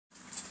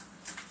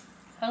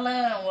Hello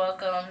and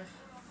welcome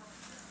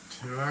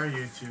to our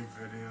YouTube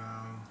video.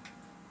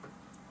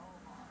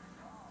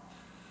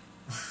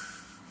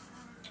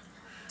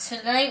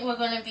 Tonight we're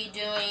going to be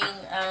doing,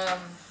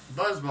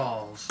 Buzz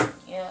balls.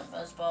 Yeah,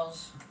 buzz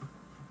balls.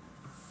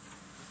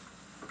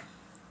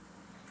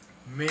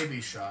 Maybe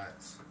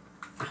shots.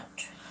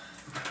 Ouch.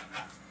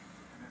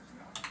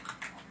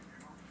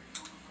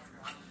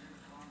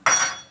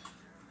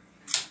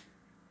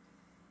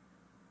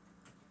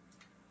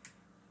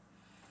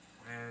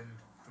 And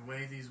the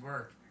way these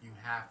work, you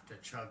have to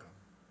chug them.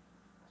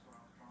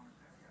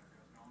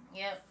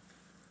 Yep.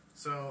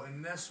 So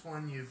in this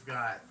one, you've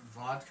got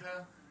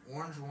vodka,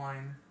 orange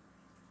wine,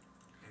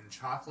 and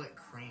chocolate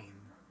cream.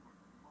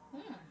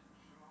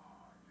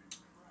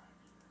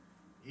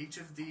 Each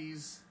of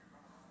these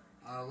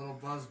little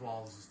buzz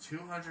balls is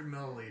 200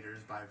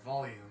 milliliters by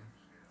volume,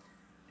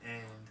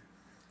 and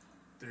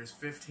there's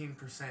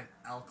 15%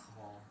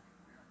 alcohol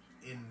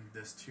in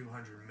this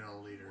 200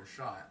 milliliter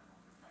shot.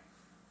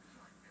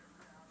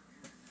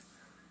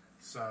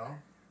 So,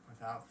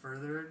 without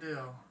further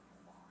ado,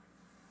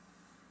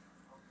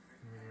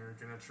 we're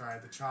going to try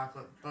the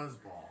chocolate buzz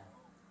ball.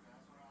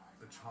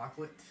 The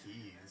chocolate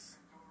tease.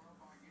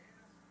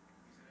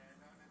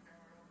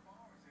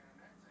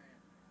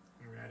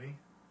 You ready?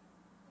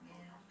 Yeah.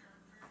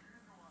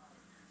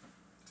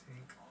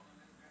 Tink.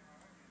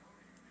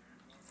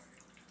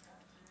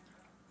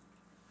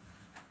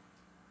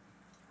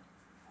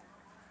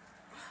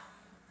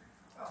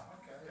 Oh,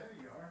 okay, there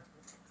you are.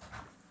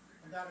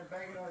 I'm down there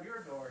banging on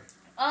your door.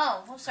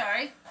 Oh, I'm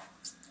sorry.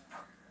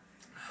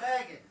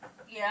 Banging.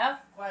 Yeah.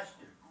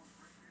 Question.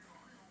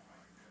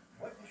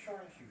 What the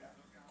shortest you got?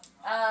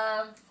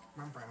 I'm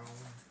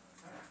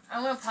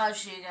going to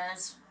pause you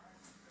guys.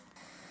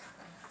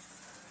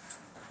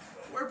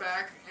 We're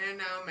back, and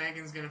now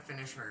Megan's gonna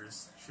finish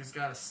hers. She's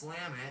got to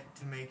slam it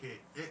to make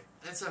it.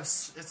 It's a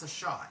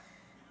shot.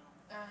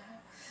 That's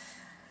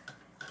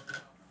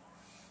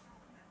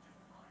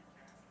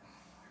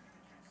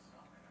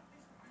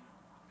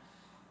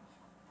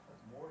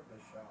more than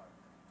a shot.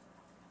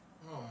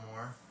 A little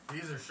more.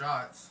 These are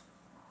shots.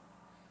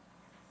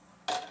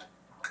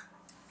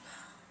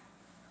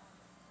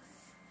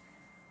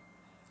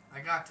 I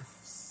got to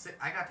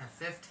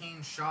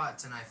 15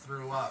 shots and I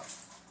threw up.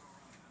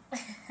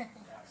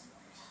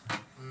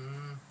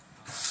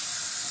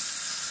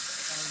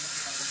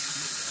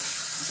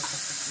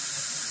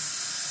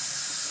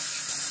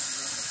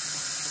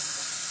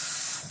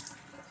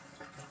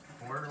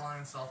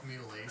 Borderline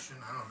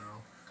self-mutilation, I don't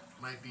know.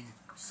 Might be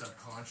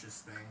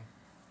subconscious thing.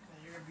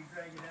 You're going to be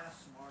dragging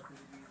ass tomorrow because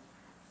you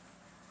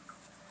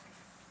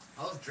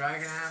I was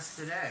dragging ass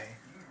today.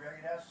 were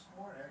dragging ass this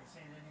morning. I can see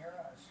it in your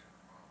eyes.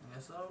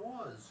 Yes, I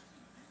was.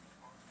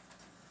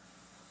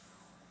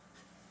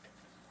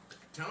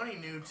 Tony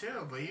knew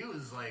too, but he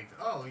was like,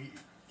 "Oh,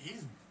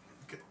 he's."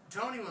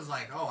 Tony was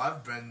like, "Oh,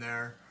 I've been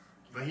there,"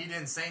 but he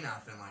didn't say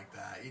nothing like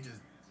that. He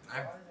just,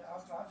 I've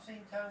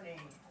seen Tony.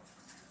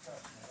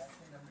 Trust me, I've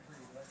seen him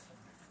pretty listen.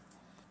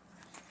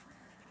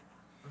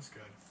 That's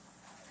good.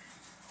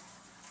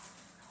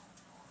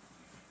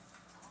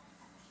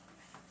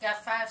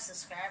 Got 5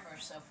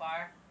 subscribers so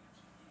far.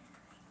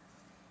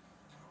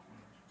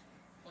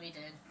 We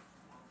did.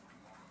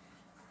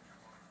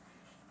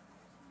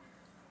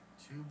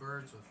 2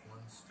 birds with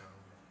 1 stone.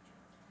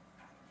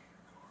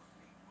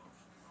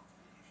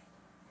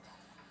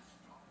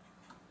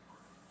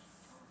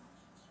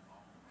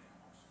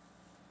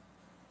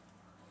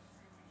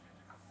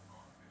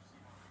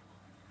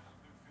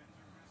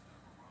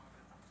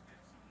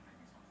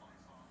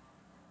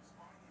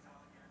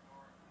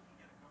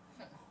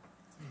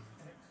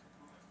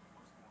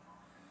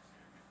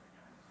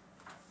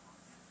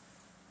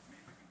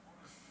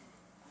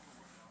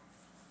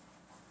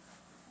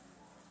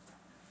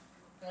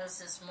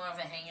 This is more of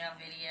a hangout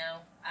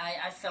video.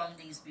 I filmed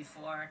these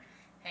before,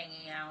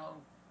 hanging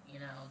out, you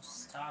know,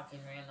 just talking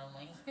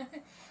randomly.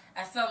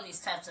 I filmed these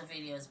types of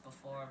videos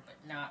before, but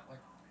not with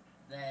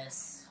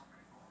this.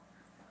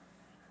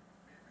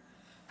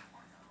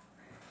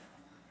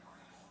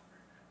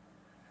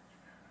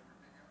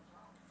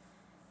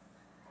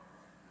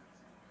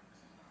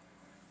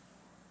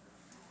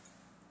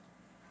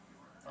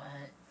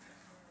 But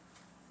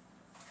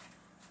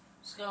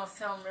just gonna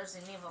film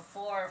Resident Evil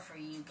 4 for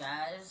you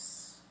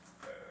guys.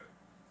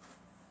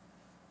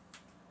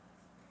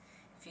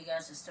 If you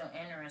guys are still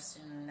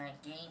interested in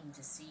that game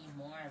to see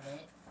more of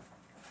it.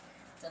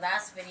 The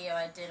last video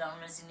I did on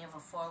Resident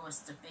Evil 4 was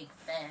the big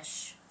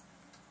fish.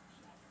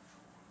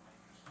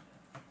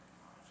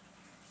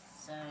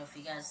 So if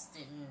you guys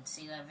didn't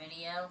see that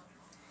video,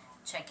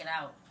 check it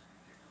out.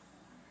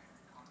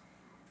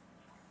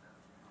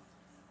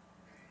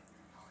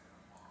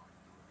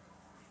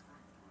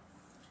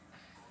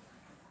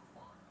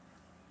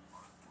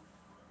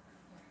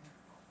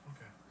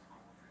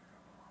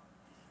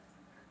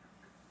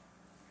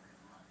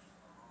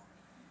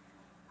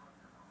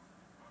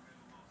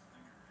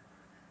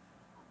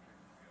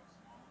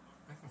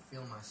 I can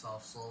feel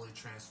myself slowly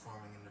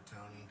transforming into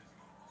Tony.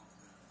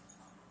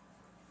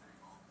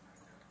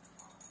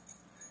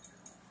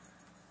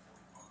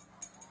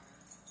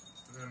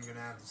 I'm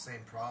gonna have the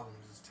same problems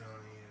as Tony,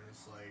 and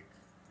it's like.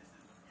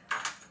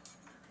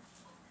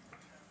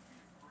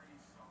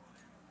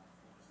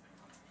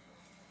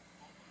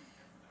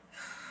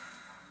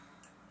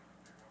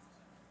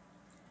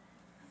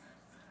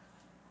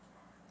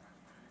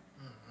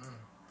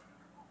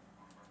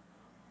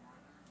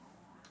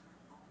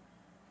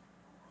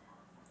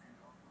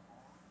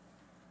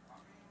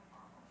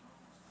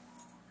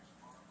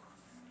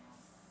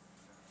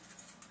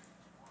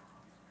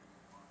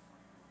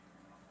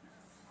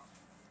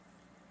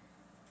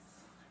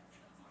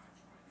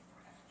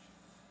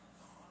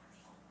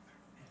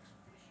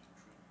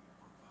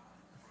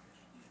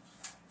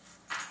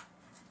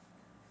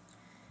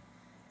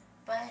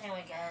 But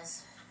anyway,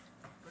 guys.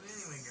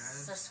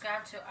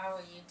 Subscribe to our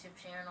YouTube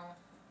channel.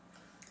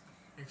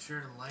 Make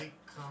sure to like,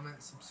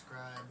 comment,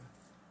 subscribe.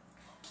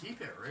 Keep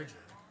it rigid.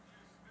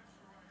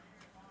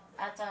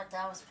 I thought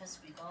that was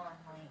supposed to be gone.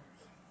 Like,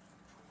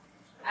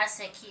 I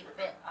said keep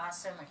it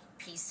awesome. Like,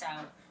 peace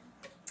out.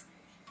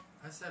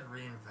 I said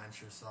reinvent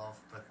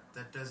yourself, but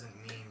that doesn't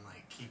mean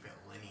like keep it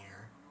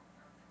linear.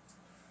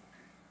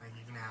 Like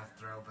you can have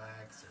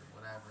throwbacks or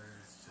whatever.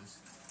 It's just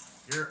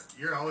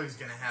you're always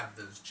gonna have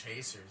those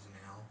chasers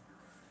now.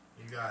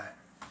 You got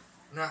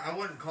no, I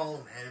wouldn't call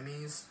them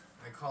enemies.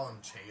 I call them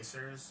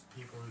chasers.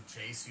 People who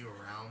chase you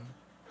around.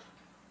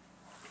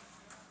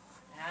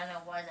 And I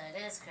know why that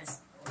is,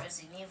 because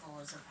Resident Evil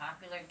is a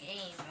popular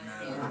game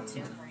and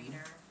Tomb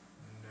Raider.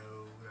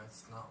 No,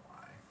 that's not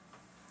why.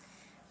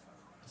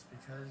 It's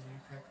because you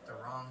picked the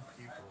wrong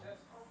people.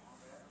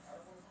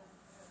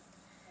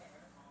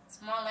 It's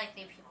more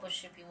likely people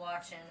should be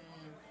watching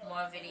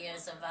more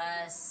videos of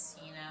us,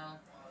 you know.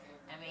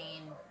 I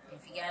mean,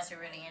 if you guys are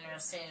really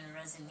interested in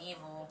Resident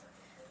Evil,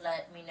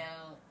 let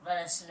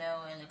us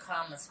know in the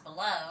comments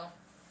below.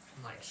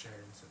 Like,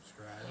 share, and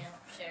subscribe. Yeah,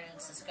 share and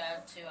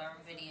subscribe to our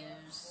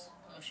videos.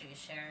 Make sure you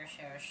share,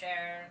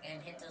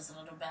 and hit those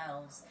little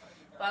bells.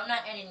 But I'm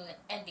not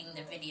ending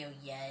the video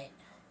yet.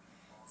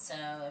 So,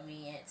 I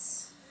mean,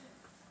 it's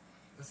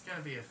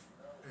gonna be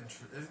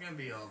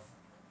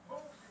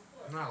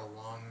not a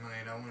long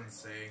night. I wouldn't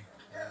say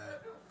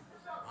that.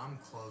 I'm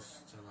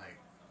close to like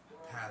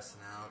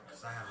passing out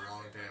because I have a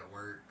long day at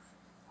work.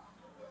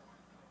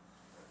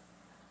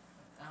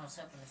 I was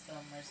hoping to film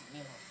Resident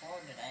Evil 4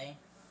 today.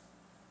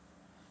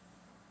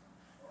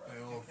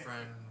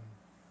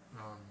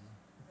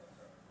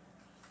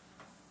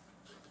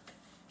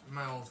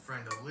 My old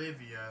friend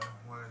Olivia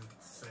wanted to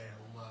say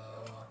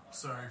hello.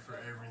 Sorry for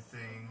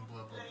everything,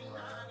 blah blah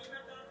blah.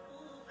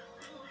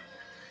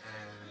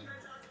 And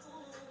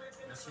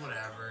it's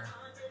whatever.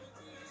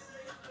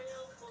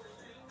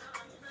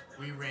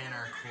 We ran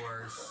our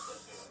course.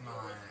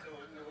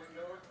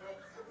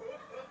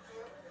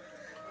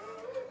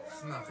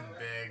 It's nothing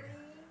big. I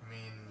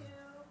mean,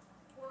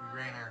 we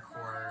ran our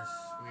course.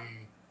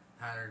 We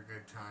had our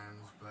good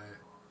times, but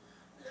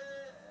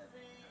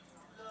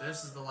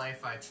this is the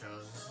life I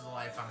chose. This is the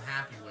life I'm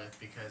happy with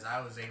because I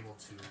was able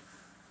to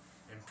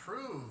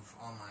improve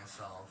on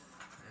myself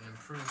and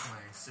improve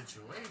my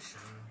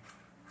situation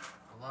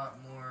a lot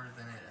more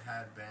than it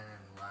had been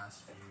in the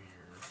last few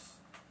years.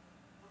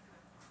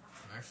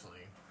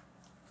 Actually,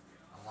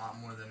 a lot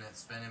more than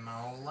it's been in my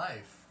whole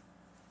life.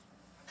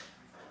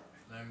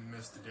 I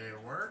missed a day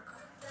of work.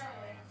 I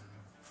mean,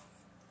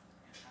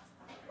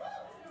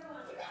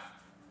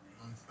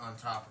 on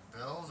top of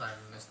bills, I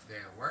haven't missed a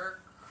day of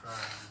work.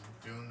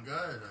 I'm doing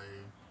good.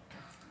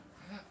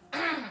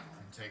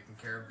 I'm taking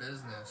care of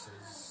business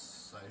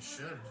as I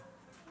should.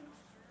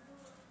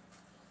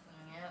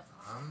 Yep.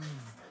 I'm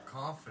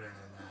confident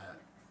in that.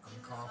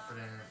 I'm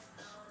confident.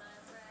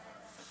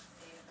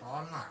 Well,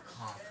 I'm not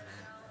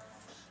confident.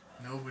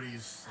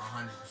 Nobody's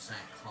 100%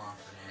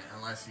 confident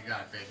unless you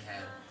got a big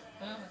head.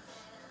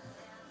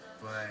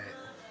 But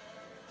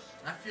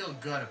I feel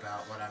good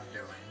about what I'm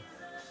doing.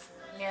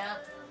 Yeah,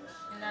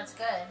 and that's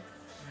good.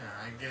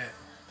 Yeah, I'm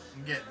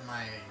getting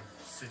my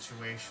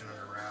situation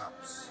under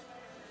wraps.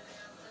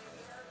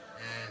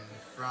 And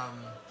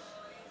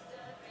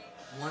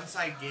once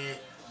I get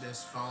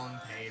this phone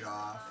paid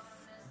off,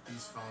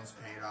 these phones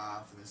paid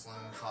off, and this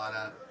loan caught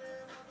up,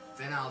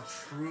 then I'll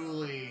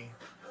truly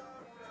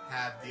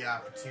have the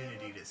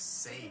opportunity to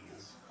save.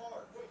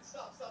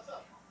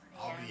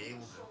 I'll be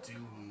able to do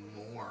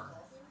more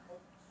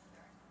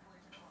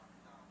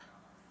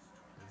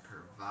and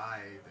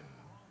provide and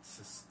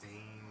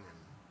sustain and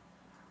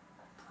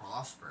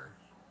prosper.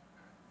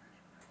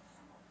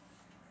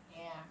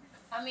 Yeah.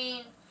 I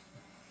mean,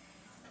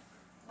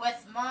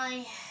 with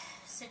my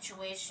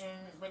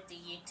situation with the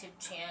YouTube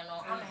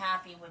channel, I'm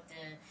happy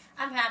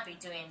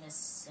doing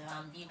this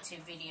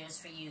YouTube videos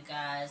for you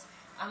guys.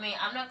 I mean,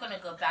 I'm not going to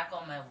go back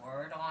on my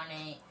word on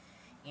it.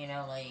 You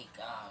know, like,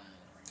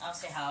 I'll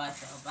say how I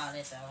feel about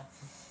it, though.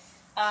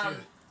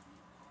 Shoot.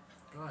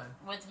 Go ahead.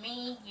 With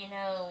me, you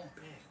know,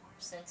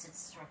 since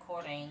it's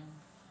recording,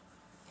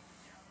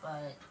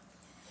 but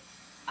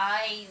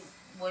I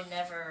would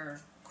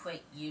never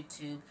quit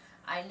YouTube.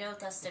 I know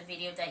that's the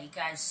video that you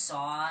guys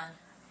saw,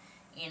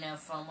 you know,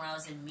 from when I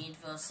was in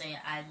Meadville saying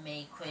I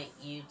may quit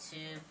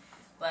YouTube.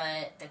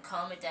 But the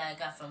comment that I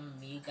got from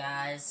you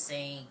guys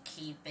saying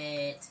keep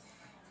it,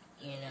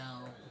 you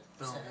know,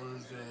 Don't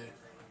lose it.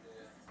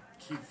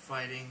 Keep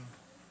fighting.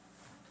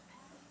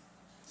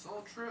 It's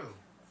all true.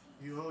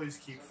 You always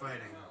keep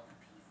fighting.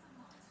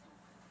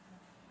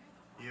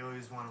 You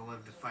always want to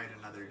live to fight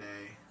another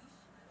day.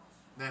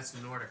 That's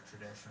Nordic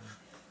tradition.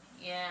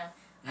 yeah.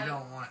 You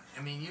don't want...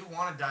 I mean, you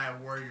want to die a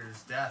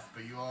warrior's death,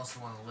 but you also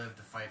want to live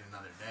to fight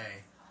another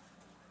day.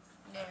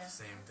 Yeah. At the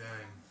same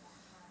time.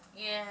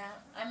 Yeah,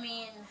 I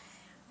mean,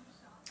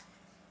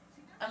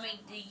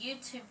 the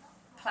YouTube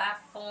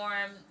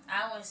platform,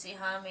 I want to see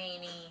how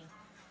many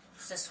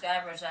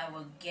subscribers I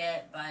will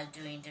get by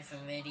doing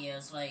different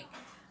videos. Like,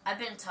 I've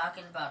been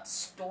talking about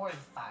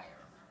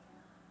Storyfire.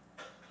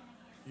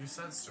 You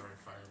said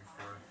Storyfire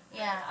before.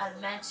 Yeah, I've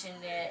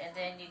mentioned it, and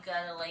then you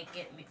gotta, like,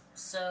 get me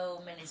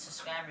so many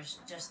subscribers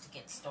just to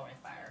get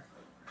Storyfire.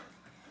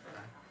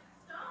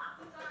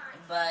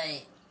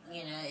 But,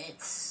 you know,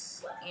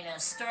 it's, you know,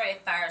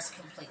 Storyfire is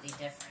completely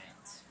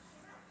different.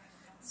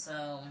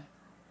 So,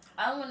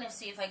 I want to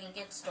see if I can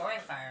get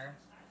Storyfire.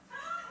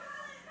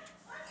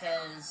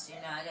 Because, you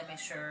know, I gotta make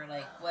sure,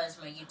 like, what is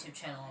my YouTube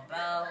channel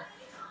about?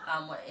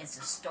 What is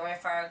the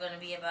Storyfire gonna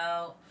be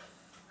about?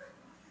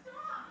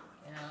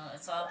 You know,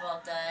 it's all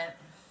about that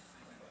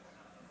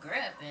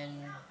grip,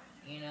 and,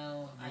 you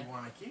know... You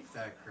want to keep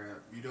that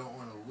grip. You don't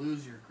want to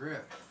lose your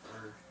grip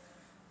or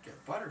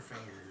get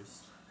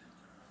butterfingers.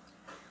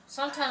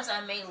 Sometimes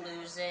I may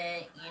lose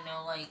it, you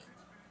know, like,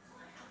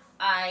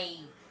 I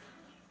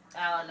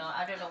don't know.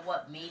 I don't know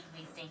what made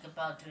me think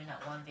about doing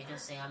that one video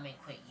saying I may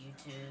quit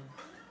YouTube.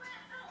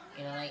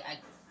 You know, like, I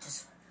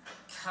just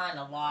kind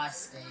of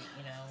lost it,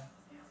 you know.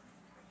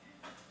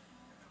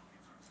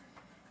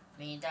 I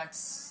mean,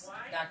 that's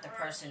not the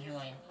person who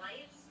I am.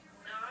 Lights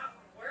not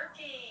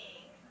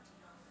working.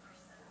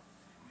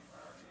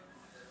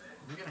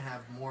 You're going to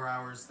have more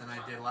hours than I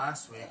did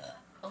last week.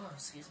 Oh,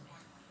 excuse me.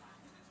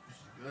 Which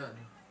is good.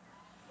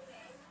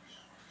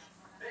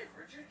 Hey,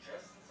 Richard,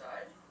 just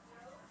inside?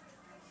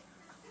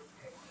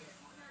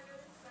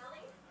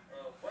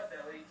 What,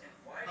 Ellie? And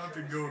why I've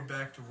been going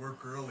back to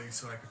work early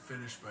so I can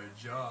finish my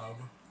job.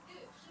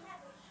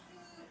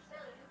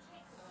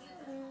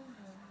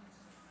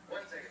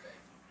 1 second, babe.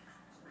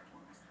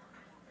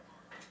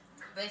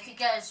 But if you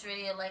guys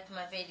really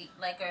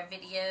like our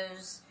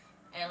videos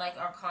and like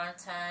our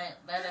content,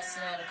 let us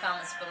know in the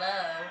comments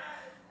below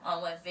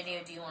on what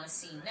video do you want to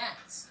see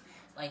next.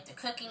 Like the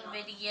cooking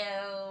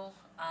video,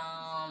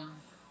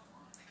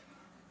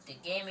 the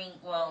gaming,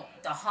 well,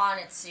 the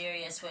haunted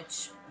series,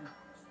 which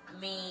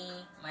me,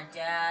 my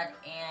dad,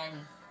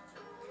 and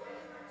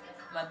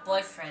my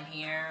boyfriend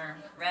here,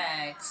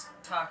 Rex,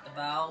 talked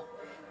about.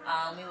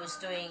 We was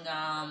doing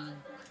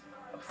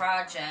a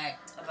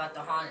project about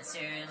the haunted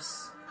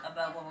series,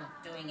 about what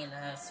we're doing in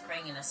the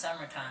spring and the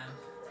summertime.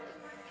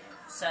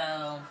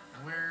 So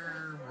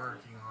We're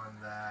working on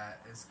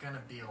that. It's going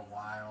to be a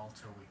while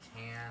till we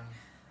can.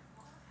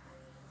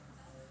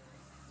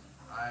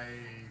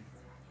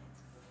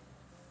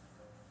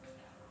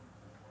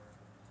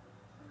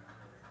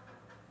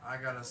 I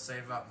gotta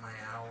save up my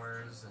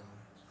hours and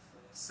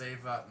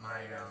save up my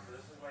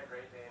This is my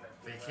great day, and I'm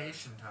feeling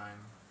vacation time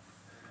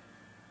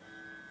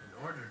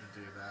in order to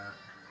do that.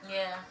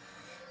 yeah,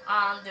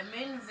 the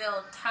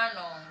Moonville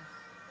Tunnel.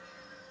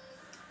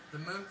 The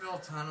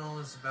Moonville Tunnel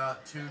is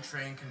about two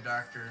train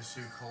conductors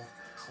who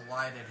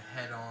collided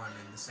head-on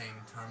in the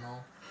same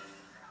tunnel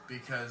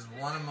because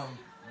one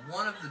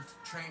of the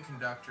train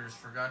conductors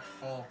forgot to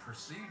follow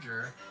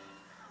procedure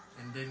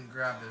and didn't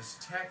grab his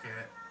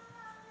ticket.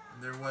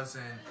 And there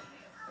wasn't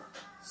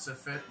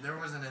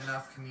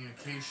enough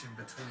communication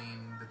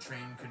between the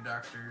train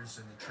conductors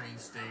and the train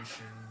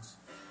stations,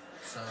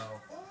 so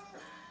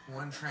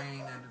one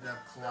train ended up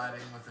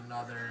colliding with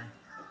another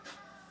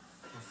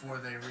before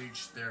they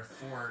reached their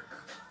fork,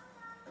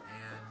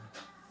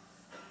 and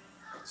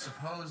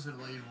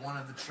supposedly one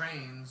of the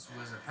trains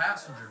was a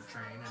passenger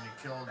train and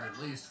it killed at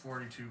least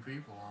 42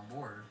 people on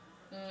board.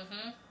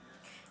 Mm-hmm.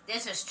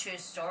 This is true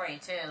story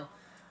too.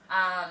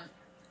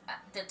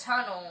 The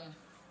tunnel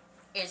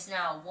is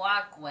now a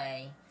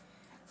walkway.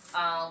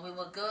 We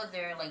would go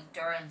there like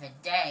during the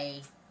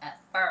day at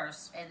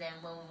first, and then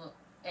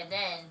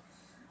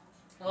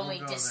when we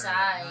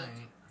decide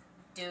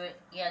do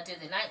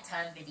the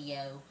nighttime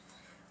video,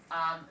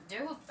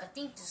 there was, I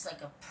think, just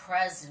like a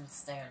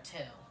presence there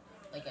too,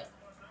 like a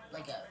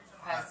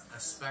presence. A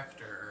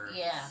specter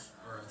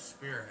or a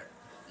spirit.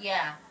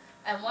 Yeah,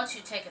 and once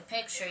you take a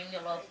picture and you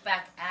look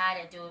back at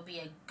it, there will be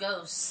a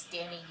ghost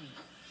standing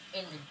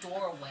in the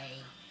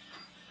doorway.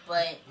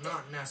 But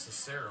not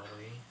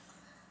necessarily.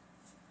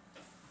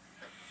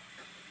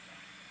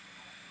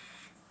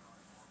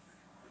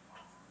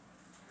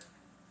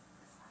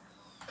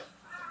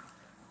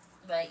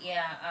 But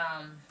yeah,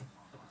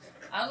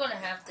 I'm gonna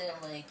have to,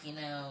 like, you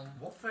know...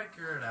 We'll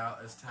figure it out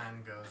as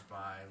time goes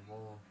by.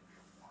 We'll...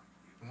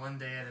 One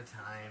day at a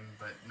time,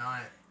 but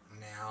not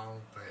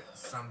now, but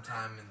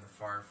sometime in the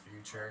far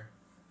future.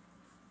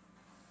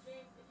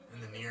 In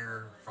the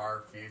near,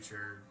 far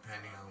future,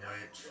 depending on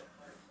which.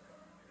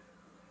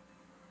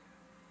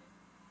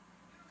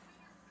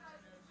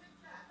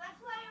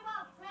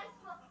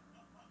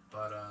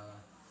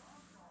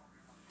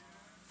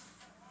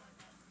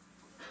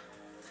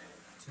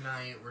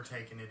 tonight we're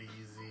taking it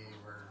easy.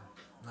 We're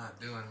not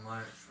doing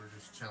much. We're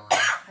just chilling.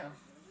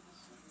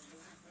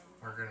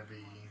 We're gonna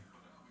be.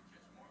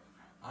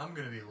 I'm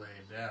gonna be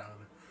laid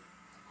down.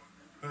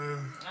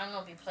 I'm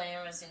gonna be playing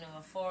Resident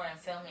Evil 4 and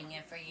filming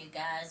it for you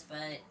guys,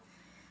 but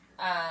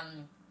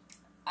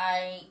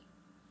I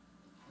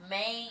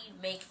may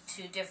make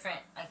 2 different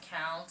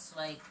accounts.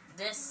 Like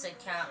this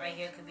account right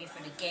here could be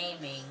for the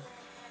gaming.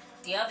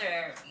 The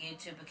other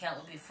YouTube account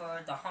will be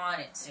for the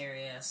Haunted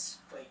series.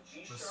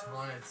 The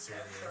Haunted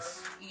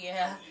series.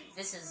 Yeah,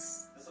 this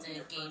is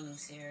the gaming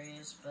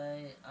series,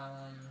 but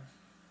I'm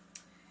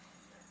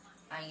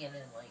gonna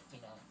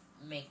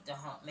make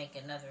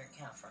another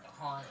account for the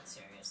Haunted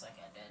series like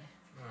I did.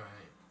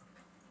 Alright.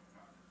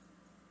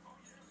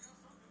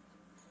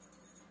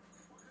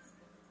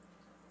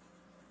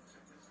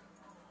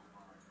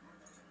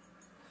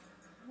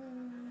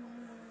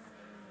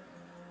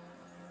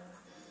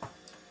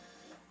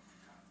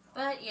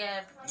 But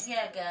yeah,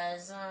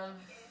 guys.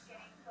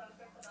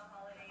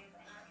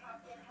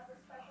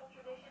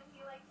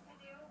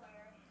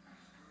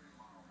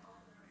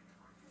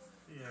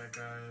 Yeah,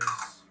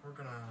 guys, we're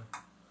gonna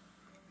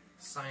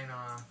sign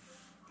off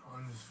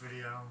on this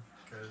video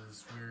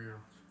because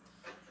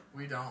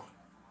we don't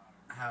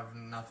have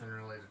nothing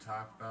really to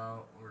talk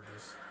about. We're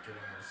just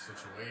getting our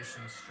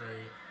situation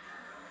straight.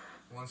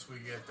 Once we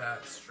get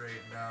that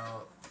straightened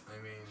out,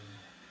 I mean,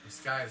 the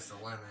sky's the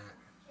limit.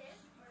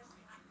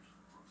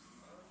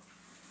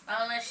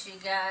 Unless you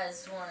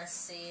guys want to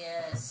see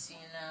us,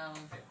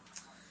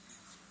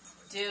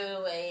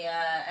 do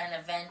an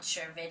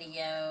adventure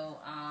video,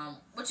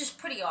 which is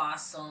pretty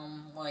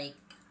awesome. Like,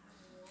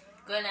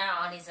 going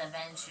out on these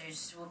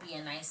adventures will be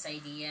a nice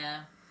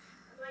idea.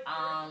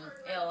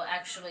 It'll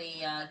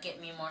actually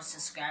get me more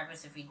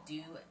subscribers if we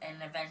do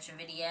an adventure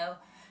video.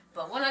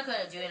 But we're not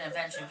going to do an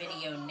adventure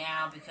video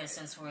now because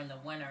since we're in the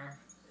winter.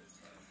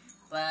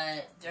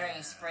 But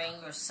during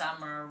spring or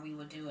summer, we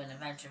will do an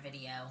adventure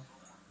video.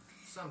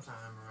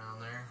 Sometime around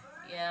there.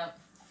 Yep.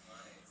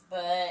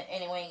 But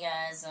anyway,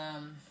 guys,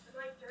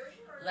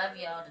 love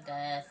y'all to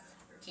death.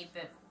 Keep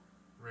it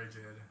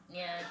rigid.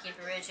 Yeah, keep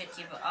it rigid,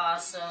 keep it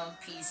awesome.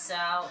 Peace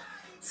out.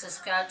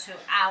 Subscribe to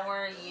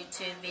our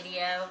YouTube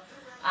video.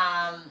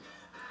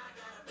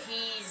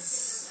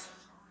 He's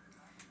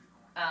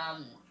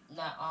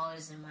not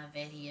always in my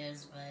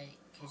videos, but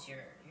because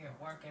you're at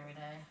work every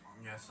day.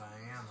 Yes, I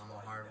am. I'm a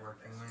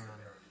hard-working man.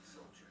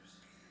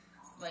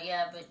 But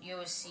yeah, but you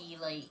will see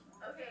like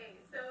Okay,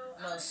 so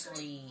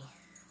mostly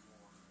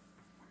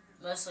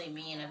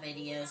me in the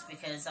videos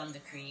because I'm the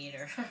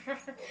creator.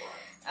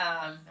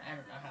 I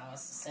don't know how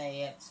else to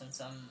say it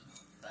since I'm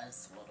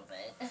buzzed a little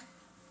bit.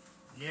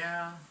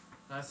 Yeah,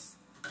 I just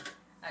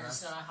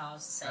don't know how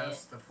else to say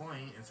that's the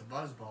point. It's a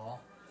buzz ball.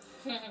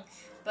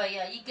 But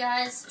yeah, you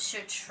guys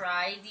should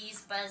try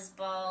these buzz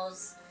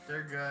balls.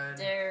 They're good.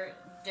 They're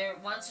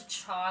one's a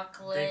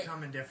chocolate. They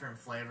come in different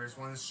flavors.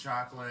 One's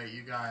chocolate.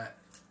 You got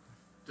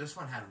this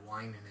one had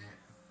wine in it,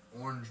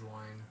 orange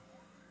wine,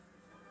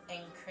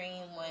 and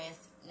cream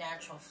with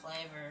natural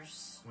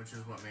flavors, which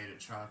is what made it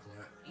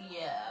chocolate.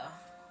 Yeah.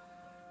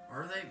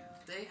 Or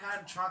they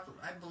had chocolate.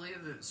 I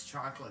believe it's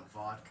chocolate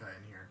vodka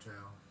in here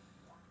too.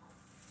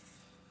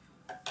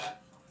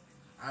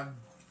 I'm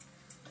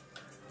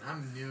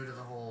new to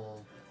the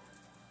whole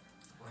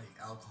like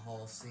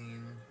alcohol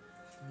scene.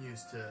 I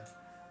used to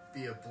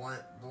be a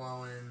blunt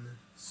blowing,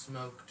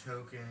 smoke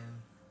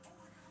token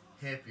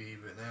hippie,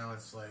 but now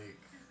it's like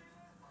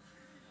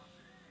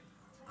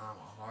I'm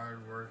a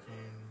hard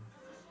working,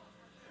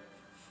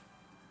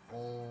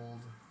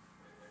 old,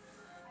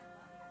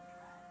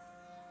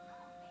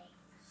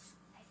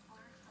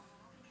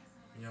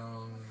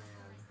 young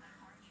man.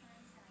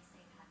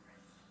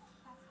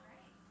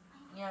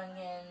 Young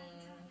and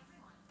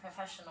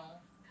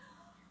professional.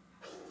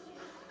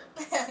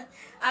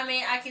 I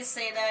mean, I can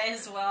say that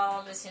as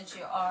well, but since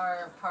you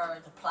are part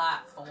of the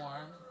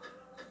platform.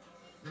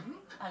 Mm-hmm.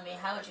 I mean,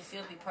 how would you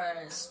feel to be part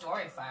of the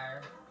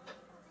Storyfire?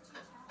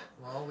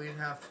 Well, we'd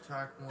have to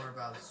talk more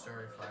about the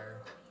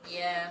Storyfire.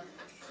 Yeah.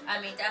 I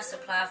mean, that's the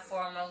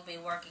platform I'll be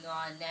working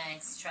on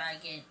next. Try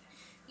to get,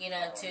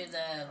 to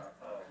the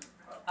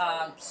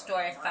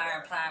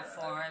Storyfire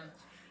platform.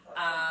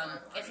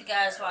 If you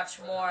guys watch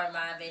more of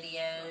my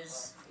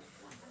videos,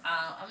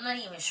 I'm not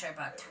even sure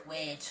about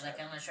Twitch. Like,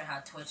 I'm not sure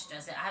how Twitch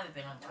does it. I haven't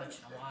been on Twitch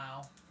in a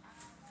while.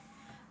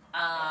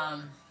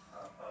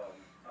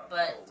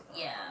 But,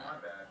 yeah.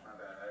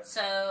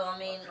 So, I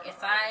mean,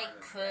 if I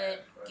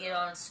could get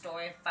on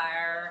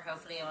Storyfire,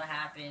 hopefully it will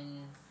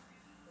happen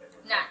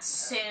not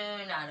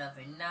soon, not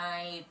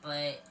overnight,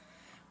 but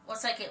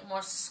once I get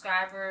more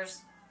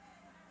subscribers,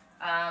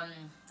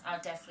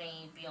 I'll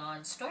definitely be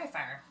on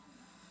Storyfire.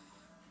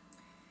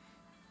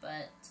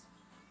 But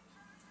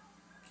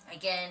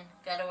again,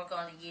 gotta work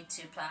on the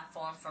YouTube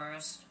platform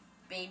first.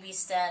 Baby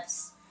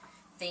steps.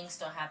 Things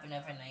don't happen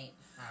overnight.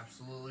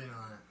 Absolutely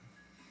not.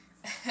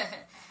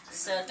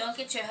 So don't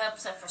get your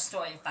hopes up for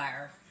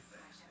Storyfire.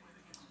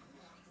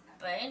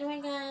 But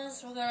anyway,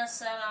 guys, we're gonna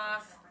sign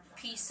off.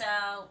 Peace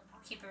out.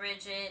 Keep it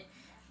rigid.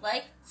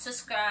 Like,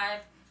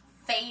 subscribe,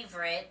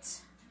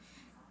 favorite.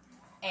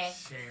 And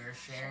Share.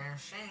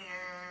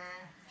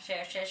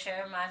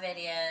 share my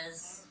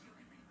videos.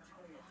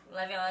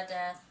 Love y'all to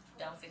death.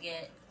 Don't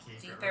forget,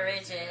 keep it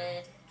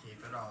rigid.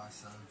 Keep it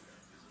awesome.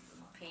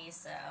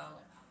 Peace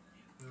out.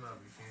 Love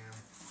you,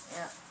 fam.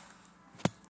 Yep.